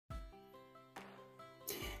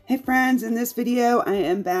Hey friends, in this video I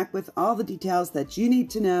am back with all the details that you need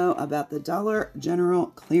to know about the Dollar General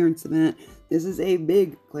clearance event. This is a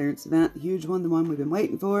big clearance event, huge one, the one we've been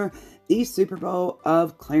waiting for, the Super Bowl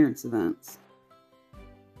of clearance events.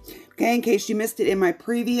 Okay, in case you missed it in my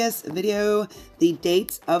previous video, the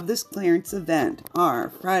dates of this clearance event are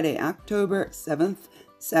Friday, October 7th,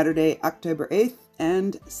 Saturday, October 8th,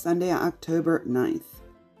 and Sunday, October 9th.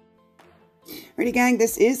 Alrighty gang,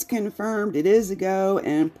 this is confirmed. It is a go,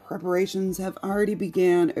 and preparations have already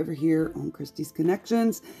begun over here on Kristie's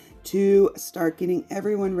Connections to start getting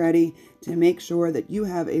everyone ready to make sure that you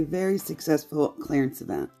have a very successful clearance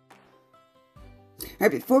event.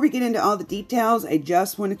 Alright, before we get into all the details, I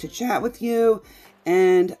just wanted to chat with you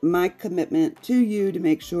and my commitment to you to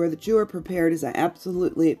make sure that you are prepared as I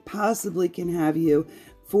absolutely possibly can have you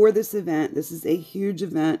for this event. This is a huge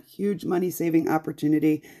event, huge money-saving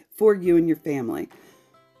opportunity for you and your family.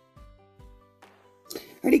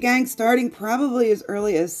 Alrighty gang, starting probably as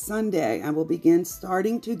early as Sunday, I will begin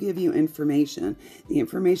starting to give you information. The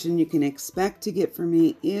information you can expect to get from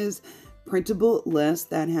me is printable lists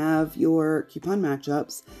that have your coupon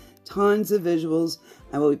matchups, tons of visuals.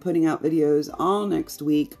 I will be putting out videos all next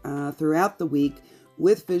week, throughout the week,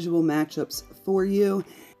 with visual matchups for you,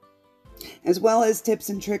 as well as tips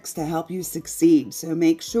and tricks to help you succeed. So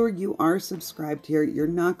make sure you are subscribed here. You're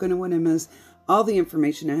not going to want to miss all the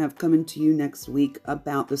information I have coming to you next week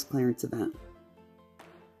about this clearance event.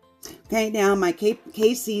 Okay, now my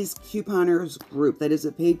Casey's Couponers group, that is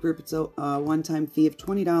a paid group. It's a one-time fee of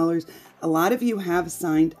 $20. A lot of you have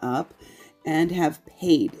signed up and have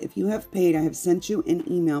paid. If you have paid, I have sent you an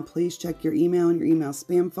email. Please check your email and your email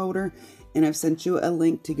spam folder, and I've sent you a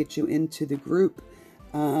link to get you into the group.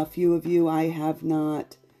 A few of you, I have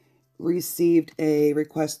not received a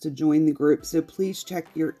request to join the group, so please check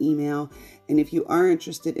your email. And if you are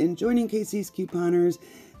interested in joining Casey's Couponers,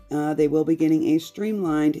 they will be getting a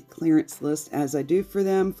streamlined clearance list as I do for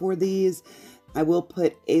them for these. I will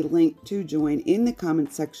put a link to join in the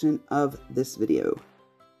comment section of this video.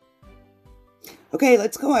 Okay,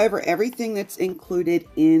 let's go over everything that's included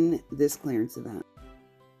in this clearance event.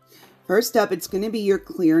 First up, it's going to be your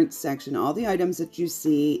clearance section. All the items that you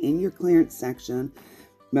see in your clearance section,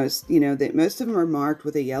 most of them are marked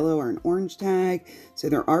with a yellow or an orange tag, so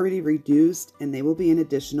they're already reduced, and they will be an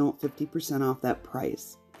additional 50% off that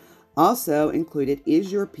price. Also included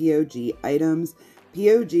is your POG items.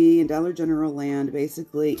 POG in Dollar General land,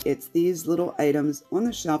 basically, it's these little items on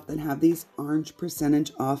the shelf that have these orange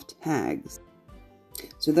percentage off tags.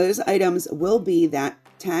 So those items will be that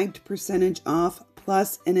tagged percentage off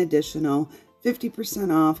plus an additional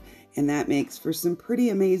 50% off, and that makes for some pretty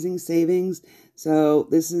amazing savings. So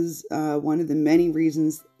this is one of the many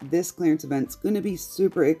reasons this clearance event is going to be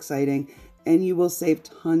super exciting, and you will save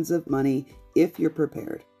tons of money if you're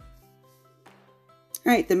prepared.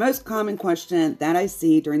 All right, the most common question that I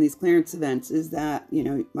see during these clearance events is that,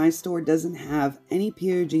 my store doesn't have any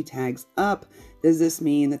POG tags up. Does this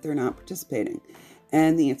mean that they're not participating?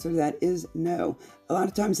 And the answer to that is no. A lot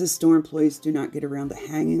of times the store employees do not get around to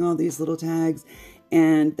hanging all these little tags,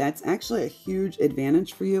 and that's actually a huge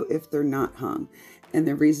advantage for you if they're not hung. And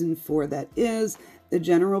the reason for that is the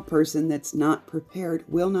general person that's not prepared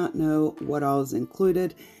will not know what all is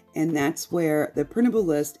included, and that's where the printable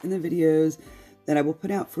list and the videos that I will put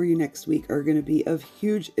out for you next week are going to be of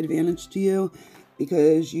huge advantage to you,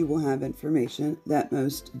 because you will have information that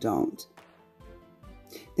most don't.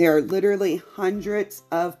 There are literally hundreds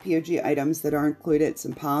of POG items that are included. It's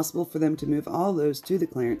impossible for them to move all those to the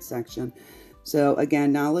clearance section. So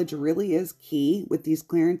again, knowledge really is key with these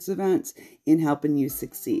clearance events in helping you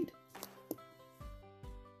succeed.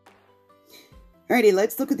 Alrighty,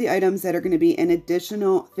 let's look at the items that are going to be an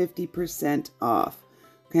additional 50% off.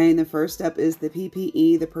 Okay, and the first step is the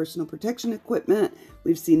PPE, the personal protection equipment.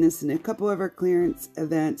 We've seen this in a couple of our clearance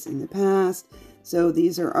events in the past. So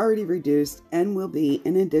these are already reduced and will be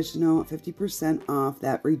an additional 50% off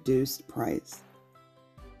that reduced price.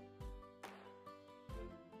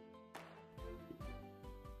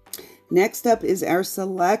 Next up is our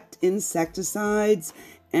select insecticides,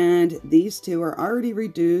 and these two are already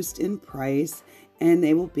reduced in price, and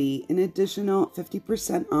they will be an additional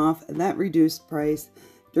 50% off that reduced price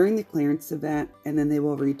during the clearance event, and then they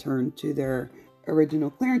will return to their original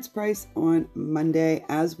clearance price on Monday,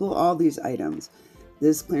 as will all these items.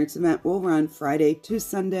 This clearance event will run Friday to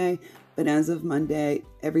Sunday, but as of Monday,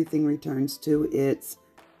 everything returns to its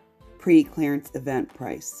pre-clearance event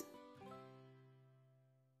price.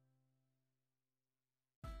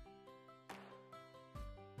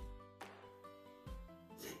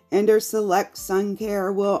 And our select sun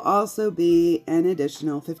care will also be an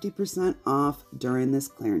additional 50% off during this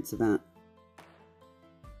clearance event.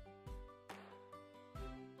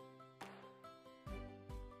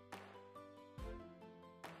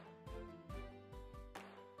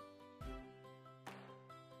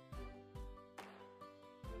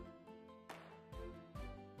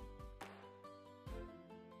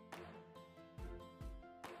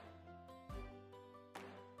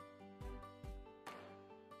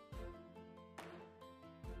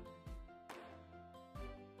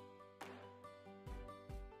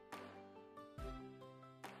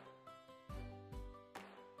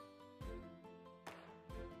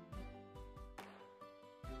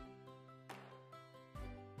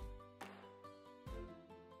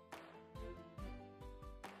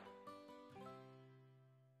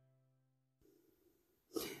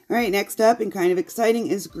 All right, next up and kind of exciting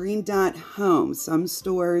is Green Dot Home. Some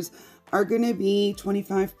stores are going to be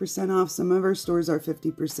 25% off. Some of our stores are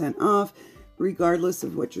 50% off. Regardless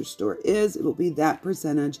of what your store is, it will be that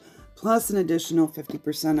percentage plus an additional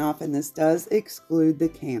 50% off. And this does exclude the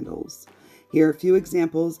candles. Here are a few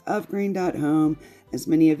examples of Green Dot Home. As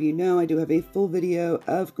many of you know, I do have a full video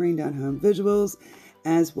of Green Dot Home visuals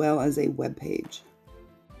as well as a web page.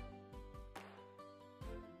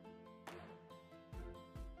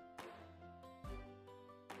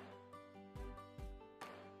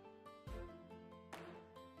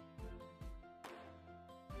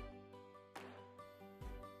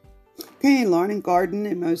 Okay, lawn and garden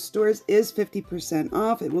in most stores is 50%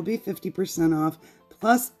 off. It will be 50% off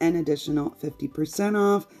plus an additional 50%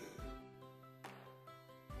 off.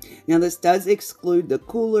 Now this does exclude the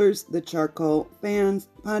coolers, the charcoal fans,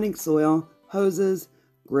 potting soil, hoses,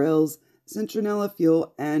 grills, citronella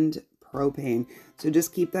fuel, and propane. So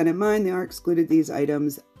just keep that in mind. They are excluded. These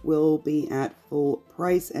items will be at full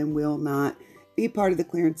price and will not be part of the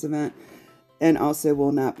clearance event, and also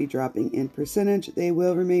will not be dropping in percentage. They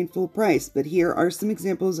will remain full price. But here are some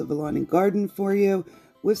examples of a lawn and garden for you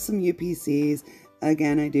with some UPCs.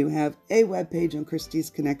 Again, I do have a webpage on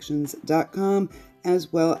kristiesconnections.com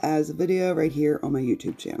as well as a video right here on my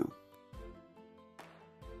YouTube channel.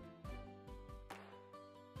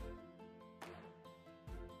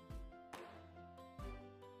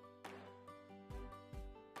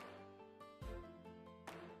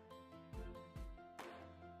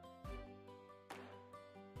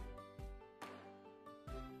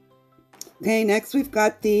 Okay, next we've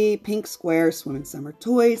got the Pink Square Swim and Summer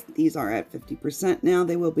Toys. These are at 50% now.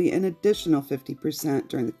 They will be an additional 50%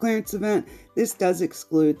 during the clearance event. This does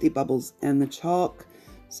exclude the bubbles and the chalk.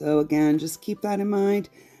 So again, just keep that in mind.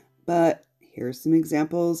 But here's some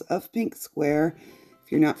examples of Pink Square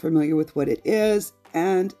if you're not familiar with what it is.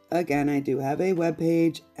 And again, I do have a web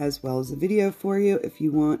page as well as a video for you if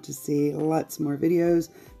you want to see lots more videos.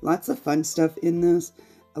 Lots of fun stuff in this.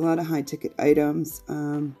 A lot of high ticket items.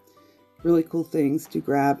 Really cool things to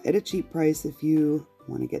grab at a cheap price if you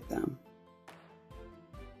want to get them.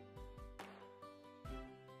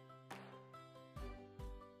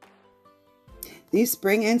 The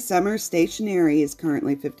spring and summer stationery is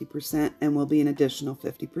currently 50% and will be an additional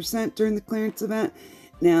 50% during the clearance event.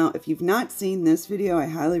 Now, if you've not seen this video, I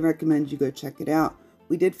highly recommend you go check it out.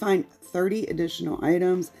 We did find 30 additional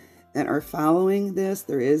items that are following this.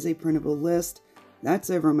 There is a printable list.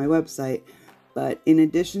 That's over on my website. But in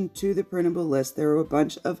addition to the printable list, there were a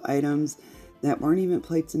bunch of items that weren't even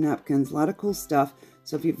plates and napkins. A lot of cool stuff.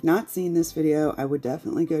 So if you've not seen this video, I would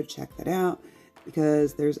definitely go check that out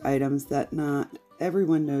because there's items that not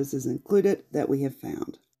everyone knows is included that we have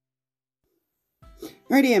found.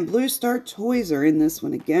 Alrighty, and Blue Star Toys are in this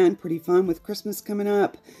one again. Pretty fun with Christmas coming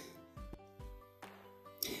up.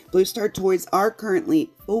 Blue Star Toys are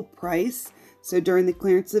currently full price. So during the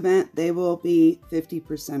clearance event, they will be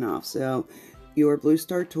 50% off. So your Blue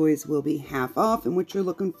Star Toys will be half off, and what you're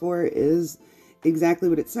looking for is exactly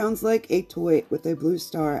what it sounds like, a toy with a blue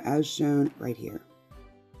star as shown right here.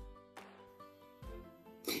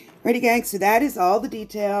 Alrighty gang, so that is all the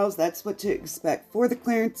details. That's what to expect for the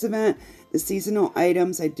clearance event. The seasonal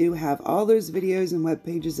items, I do have all those videos and web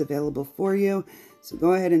pages available for you. So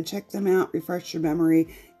go ahead and check them out, refresh your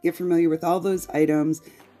memory, get familiar with all those items,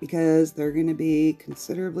 because they're going to be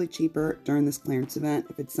considerably cheaper during this clearance event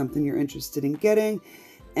if it's something you're interested in getting.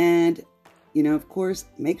 And, you know, of course,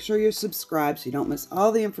 make sure you're subscribed so you don't miss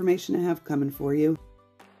all the information I have coming for you.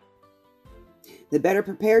 The better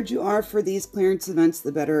prepared you are for these clearance events,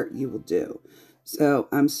 the better you will do. So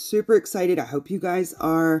I'm super excited. I hope you guys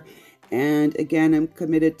are. And again, I'm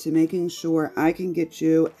committed to making sure I can get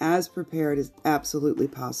you as prepared as absolutely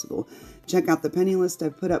possible. Check out the penny list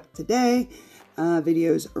I've put up today.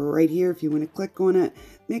 videos right here. If you want to click on it,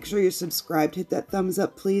 make sure you're subscribed. Hit that thumbs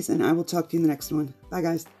up, please, and I will talk to you in the next one. Bye,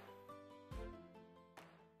 guys.